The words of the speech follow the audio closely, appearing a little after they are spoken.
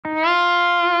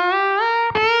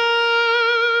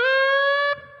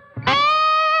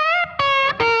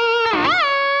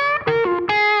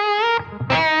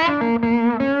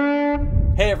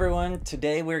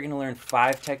Today we're going to learn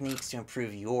 5 techniques to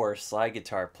improve your slide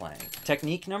guitar playing.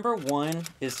 Technique number 1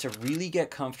 is to really get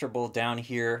comfortable down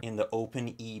here in the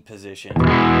open E position.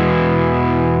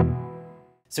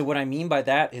 So what I mean by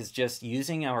that is just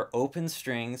using our open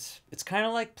strings. It's kind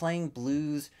of like playing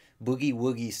blues boogie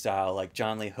woogie style like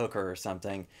John Lee Hooker or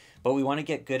something, but we want to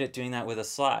get good at doing that with a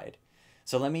slide.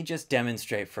 So let me just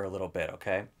demonstrate for a little bit,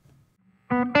 okay?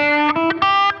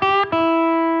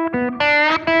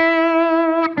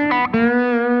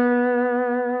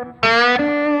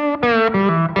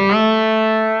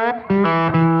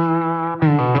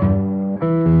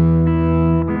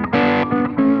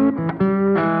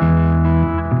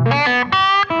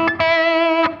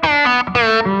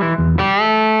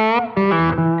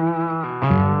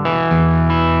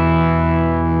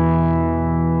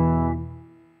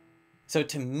 So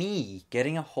to me,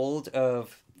 getting a hold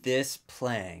of this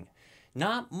playing,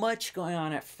 not much going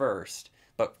on at first,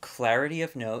 but clarity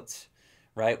of notes,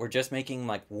 right? We're just making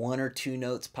like 1 or 2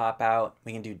 notes pop out.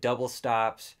 We can do double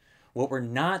stops. What we're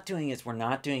not doing is we're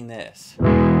not doing this.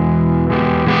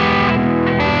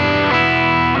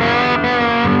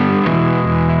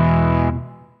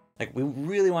 Like we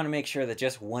really want to make sure that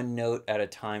just 1 note at a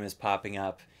time is popping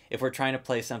up if we're trying to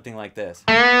play something like this.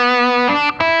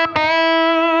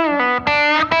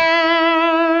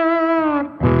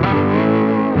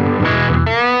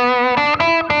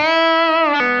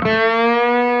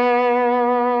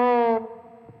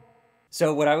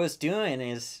 So what I was doing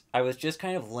is I was just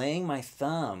kind of laying my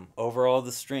thumb over all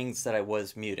the strings that I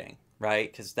was muting,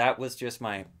 right? Because that was just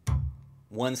my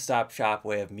one-stop shop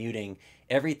way of muting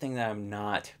everything that I'm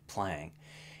not playing.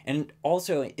 And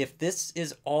also, if this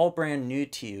is all brand new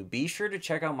to you, be sure to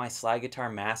check out my slide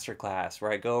guitar masterclass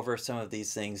where I go over some of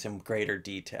these things in greater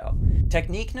detail.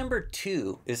 Technique number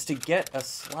 2 is to get a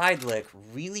slide lick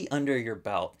really under your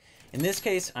belt. In this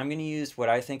case, I'm going to use what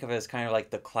I think of as kind of like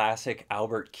the classic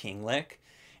Albert King lick.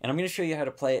 And I'm going to show you how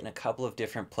to play it in a couple of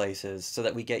different places so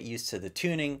that we get used to the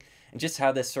tuning and just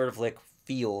how this sort of lick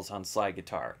feels on slide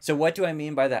guitar. So what do I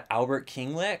mean by the Albert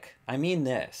King lick? I mean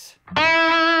this.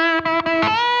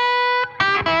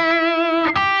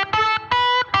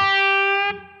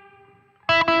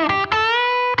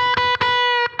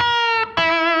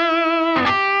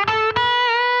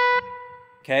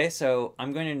 Okay, so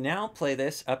I'm going to now play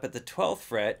this up at the 12th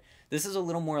fret. This is a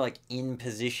little more like in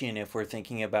position if we're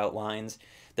thinking about lines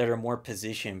that are more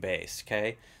position based,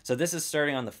 okay? So this is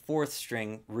starting on the 4th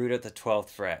string, root at the 12th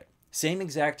fret. Same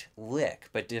exact lick,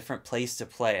 but different place to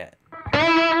play it.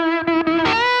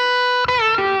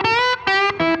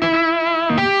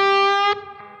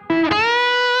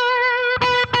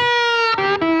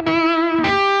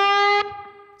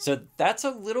 So that's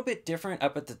a little bit different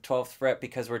up at the 12th fret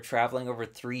because we're traveling over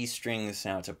 3 strings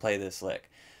now to play this lick.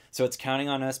 So it's counting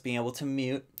on us being able to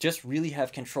mute, just really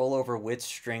have control over which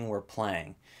string we're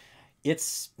playing.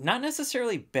 It's not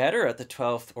necessarily better at the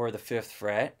 12th or the 5th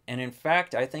fret, and in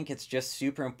fact, I think it's just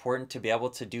super important to be able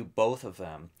to do both of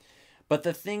them. But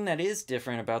the thing that is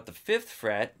different about the 5th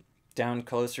fret, down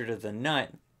closer to the nut,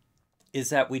 is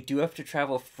that we do have to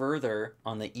travel further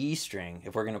on the E string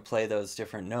if we're going to play those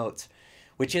different notes,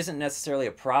 which isn't necessarily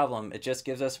a problem. It just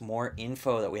gives us more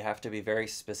info that we have to be very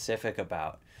specific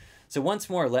about. So once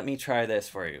more, let me try this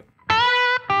for you.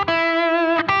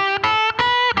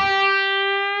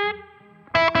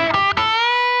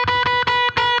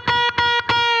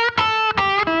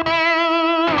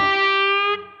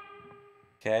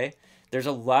 Okay, there's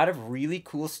a lot of really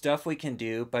cool stuff we can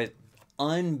do by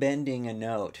unbending a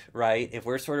note, right? If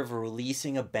we're sort of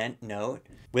releasing a bent note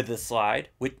with the slide,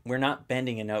 we're not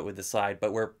bending a note with the slide,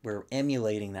 but we're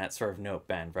emulating that sort of note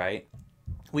bend, right?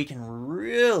 We can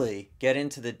really get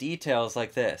into the details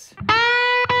like this.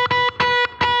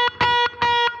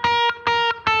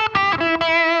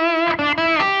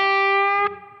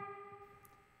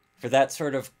 For that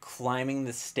sort of climbing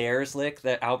the stairs lick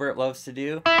that Albert loves to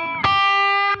do.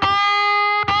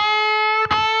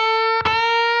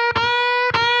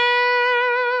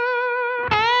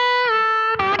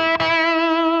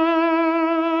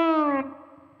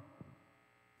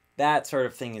 That sort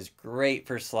of thing is great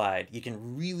for slide. You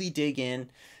can really dig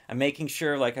in. I'm making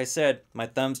sure, like I said, my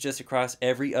thumb's just across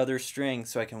every other string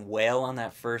so I can wail on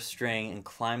that 1st string and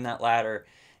climb that ladder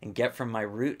and get from my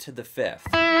root to the 5th.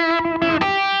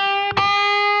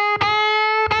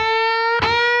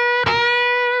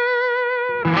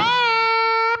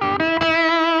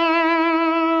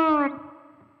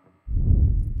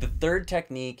 The 3rd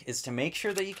technique is to make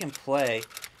sure that you can play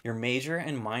your major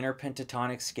and minor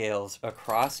pentatonic scales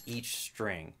across each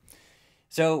string.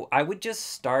 So I would just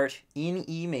start in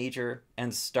E major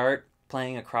and start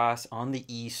playing across on the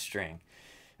E string.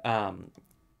 Um,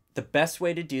 the best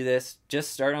way to do this,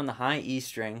 just start on the high E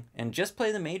string and just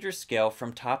play the major scale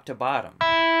from top to bottom.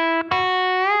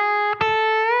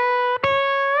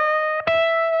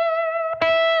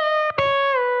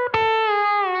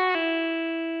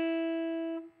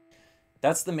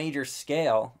 That's the major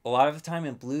scale. A lot of the time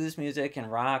in blues music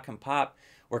and rock and pop,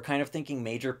 we're kind of thinking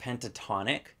major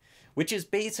pentatonic, which is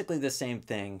basically the same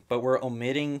thing, but we're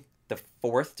omitting the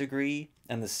 4th degree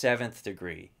and the 7th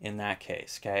degree in that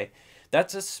case, okay?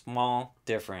 That's a small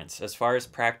difference. As far as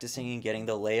practicing and getting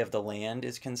the lay of the land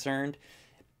is concerned,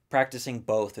 practicing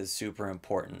both is super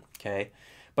important, okay?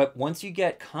 But once you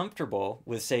get comfortable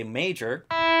with, say, major,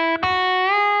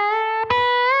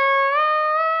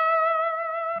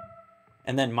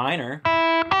 and then minor,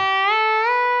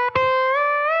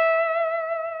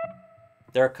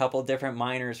 there are a couple different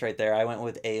minors right there. I went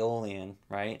with Aeolian,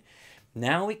 right?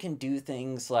 Now we can do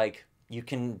things like you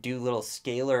can do little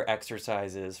scalar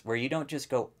exercises where you don't just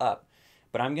go up,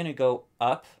 but I'm going to go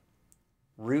up,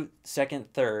 root,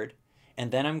 second, third,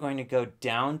 and then I'm going to go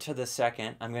down to the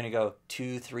second. I'm going to go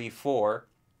 2, 3, 4,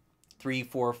 3,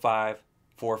 4, 5,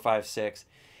 4, 5, 6.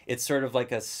 It's sort of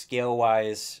like a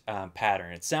scale-wise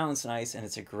pattern. It sounds nice, and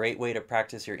it's a great way to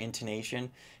practice your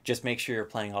intonation. Just make sure you're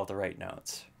playing all the right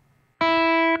notes.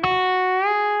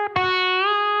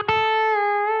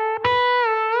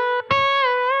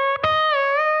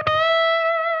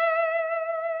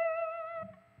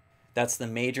 That's the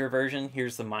major version.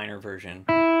 Here's the minor version.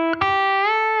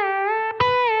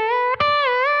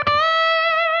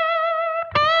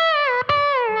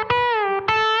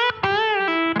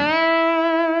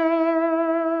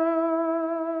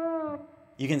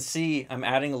 You can see I'm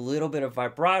adding a little bit of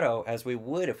vibrato as we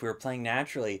would if we were playing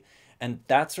naturally. And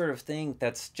that sort of thing,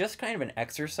 that's just kind of an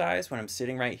exercise when I'm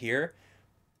sitting right here.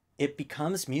 It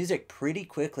becomes music pretty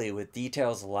quickly with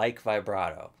details like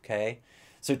vibrato, okay?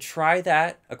 So try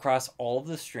that across all of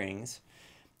the strings.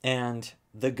 And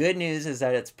the good news is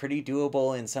that it's pretty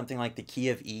doable in something like the key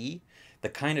of E. The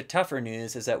kind of tougher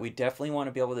news is that we definitely want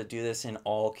to be able to do this in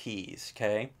all keys,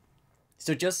 okay?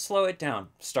 So just slow it down.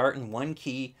 Start in one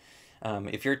key.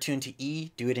 If you're tuned to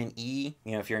E, do it in E.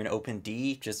 You know, if you're in open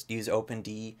D, just use open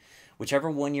D. Whichever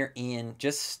one you're in,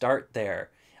 just start there.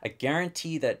 I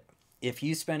guarantee that if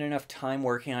you spend enough time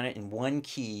working on it in one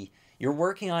key, you're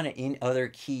working on it in other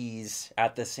keys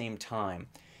at the same time.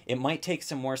 It might take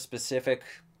some more specific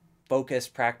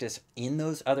focused practice in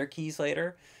those other keys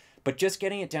later, but just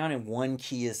getting it down in one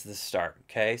key is the start,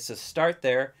 okay? So start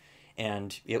there,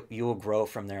 and you will grow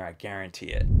from there, I guarantee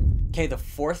it. Okay, the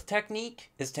 4th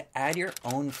technique is to add your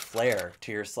own flair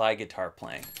to your slide guitar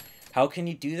playing. How can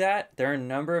you do that? There are a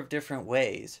number of different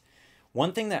ways.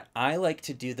 One thing that I like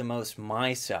to do the most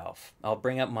myself, I'll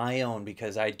bring up my own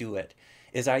because I do it,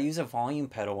 is I use a volume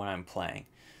pedal when I'm playing.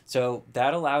 So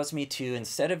that allows me to,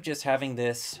 instead of just having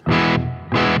this,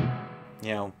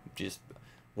 you know, just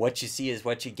what you see is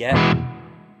what you get,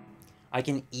 I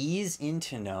can ease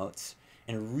into notes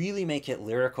and really make it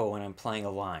lyrical when I'm playing a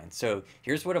line. So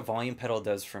here's what a volume pedal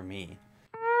does for me.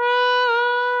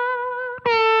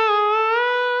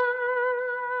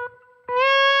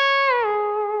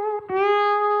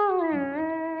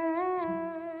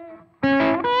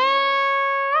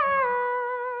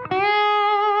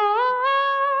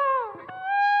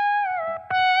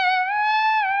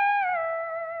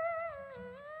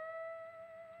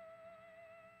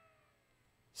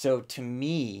 So to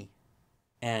me,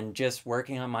 and just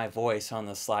working on my voice on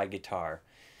the slide guitar,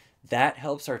 that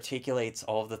helps articulates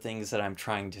all of the things that I'm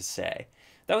trying to say.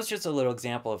 That was just a little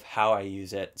example of how I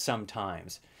use it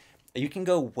sometimes. You can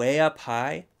go way up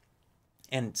high,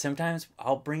 and sometimes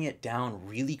I'll bring it down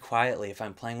really quietly if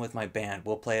I'm playing with my band.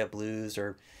 We'll play a blues,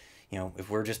 or you know,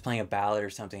 if we're just playing a ballad or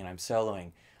something and I'm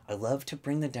soloing. I love to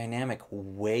bring the dynamic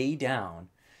way down,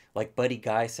 like Buddy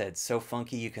Guy said, so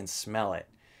funky you can smell it.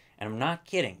 And I'm not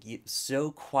kidding,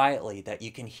 so quietly that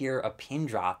you can hear a pin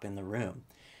drop in the room.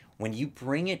 When you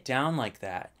bring it down like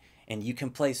that, and you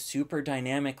can play super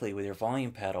dynamically with your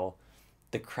volume pedal,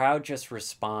 the crowd just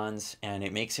responds and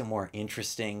it makes it more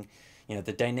interesting. You know,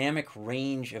 the dynamic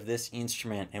range of this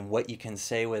instrument and what you can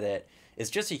say with it is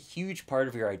just a huge part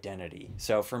of your identity.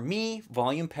 So for me,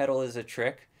 volume pedal is a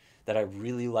trick that I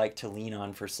really like to lean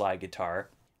on for slide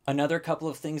guitar. Another couple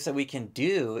of things that we can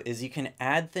do is you can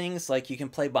add things like you can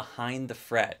play behind the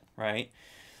fret, right?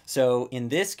 So in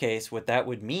this case, what that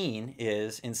would mean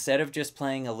is instead of just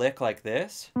playing a lick like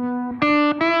this,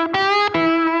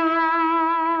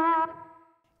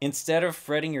 instead of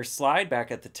fretting your slide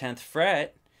back at the 10th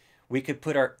fret, we could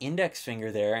put our index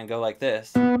finger there and go like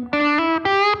this.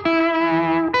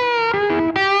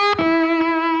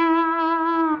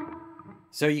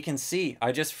 So you can see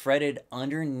I just fretted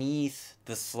underneath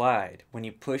the slide. When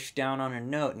you push down on a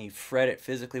note and you fret it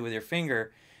physically with your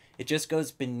finger, it just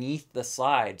goes beneath the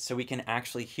slide so we can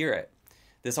actually hear it.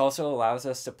 This also allows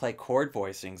us to play chord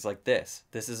voicings like this.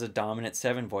 This is a dominant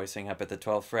 7 voicing up at the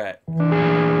 12th fret.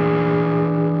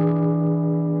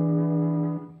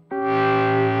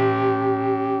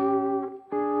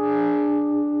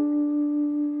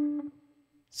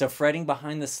 So fretting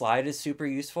behind the slide is super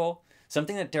useful.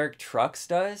 Something that Derek Trucks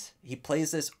does, he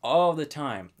plays this all the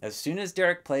time. As soon as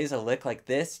Derek plays a lick like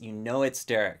this, you know it's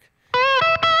Derek.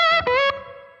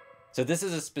 So this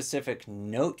is a specific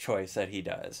note choice that he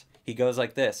does. He goes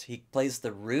like this. He plays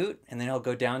the root and then he'll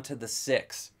go down to the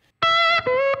 6.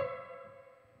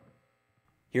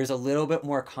 Here's a little bit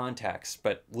more context,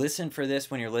 but listen for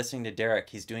this when you're listening to Derek.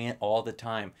 He's doing it all the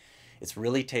time. It's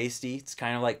really tasty. It's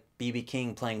kind of like B.B.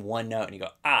 King playing one note and you go,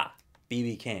 ah,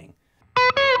 B.B. King.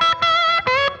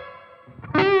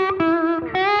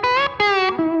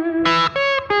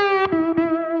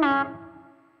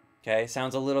 Okay,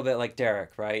 sounds a little bit like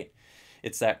Derek, right?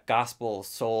 It's that gospel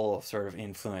soul sort of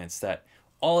influence that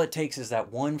all it takes is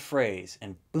that one phrase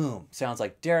and boom, sounds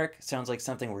like Derek, sounds like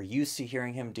something we're used to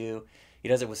hearing him do. He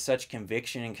does it with such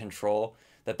conviction and control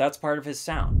that that's part of his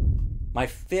sound. My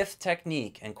 5th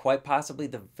technique, and quite possibly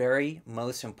the very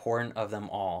most important of them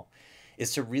all,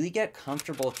 is to really get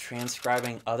comfortable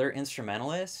transcribing other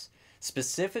instrumentalists,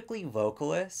 specifically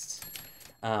vocalists.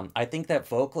 I think that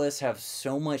vocalists have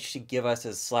so much to give us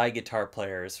as slide guitar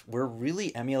players. We're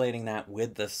really emulating that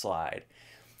with the slide.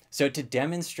 So to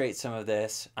demonstrate some of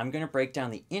this, I'm going to break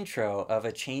down the intro of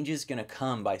A Change Is Gonna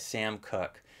Come by Sam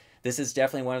Cooke. This is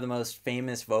definitely one of the most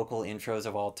famous vocal intros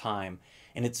of all time.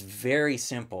 And it's very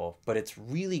simple, but it's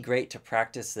really great to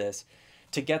practice this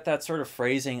to get that sort of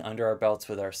phrasing under our belts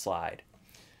with our slide.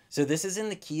 So this is in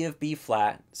the key of B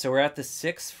flat. So we're at the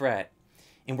 6th fret.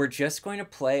 And we're just going to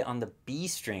play on the B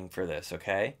string for this,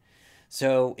 okay?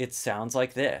 So it sounds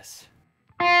like this.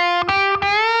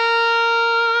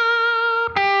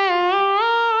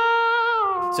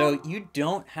 So you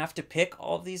don't have to pick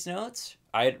all of these notes.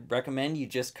 I'd recommend you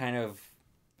just kind of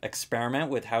experiment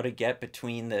with how to get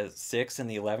between the 6th and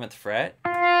the 11th fret.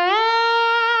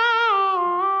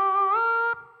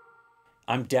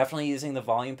 I'm definitely using the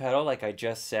volume pedal like I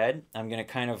just said. I'm going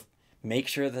to kind of make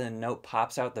sure the note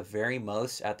pops out the very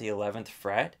most at the 11th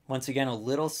fret. Once again, a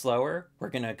little slower. We're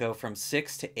going to go from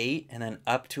 6 to 8 and then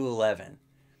up to 11.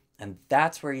 And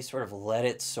that's where you sort of let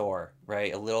it soar,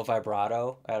 right? A little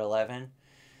vibrato at 11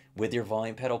 with your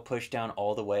volume pedal pushed down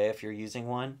all the way if you're using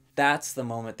one. That's the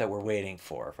moment that we're waiting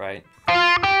for, right?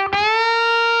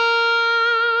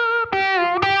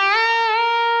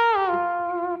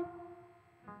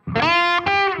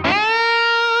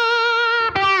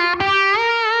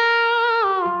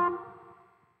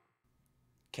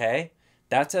 Okay,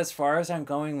 that's as far as I'm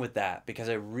going with that because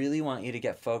I really want you to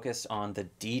get focused on the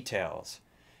details.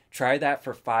 Try that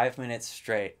for 5 minutes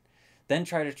straight. Then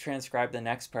try to transcribe the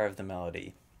next part of the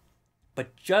melody.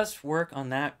 But just work on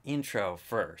that intro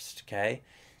first, okay?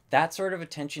 That sort of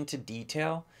attention to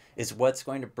detail is what's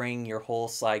going to bring your whole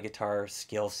slide guitar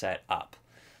skill set up.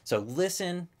 So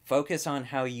listen, focus on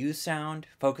how you sound,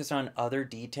 focus on other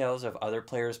details of other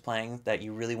players playing that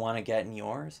you really want to get in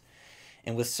yours.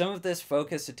 And with some of this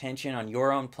focused attention on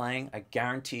your own playing, I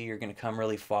guarantee you're going to come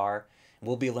really far.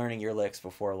 We'll be learning your licks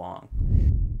before long.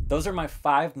 Those are my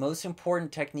 5 most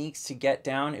important techniques to get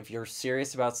down if you're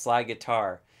serious about slide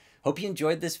guitar. Hope you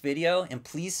enjoyed this video, and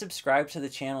please subscribe to the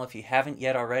channel if you haven't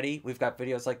yet already. We've got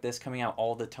videos like this coming out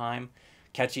all the time.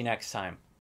 Catch you next time.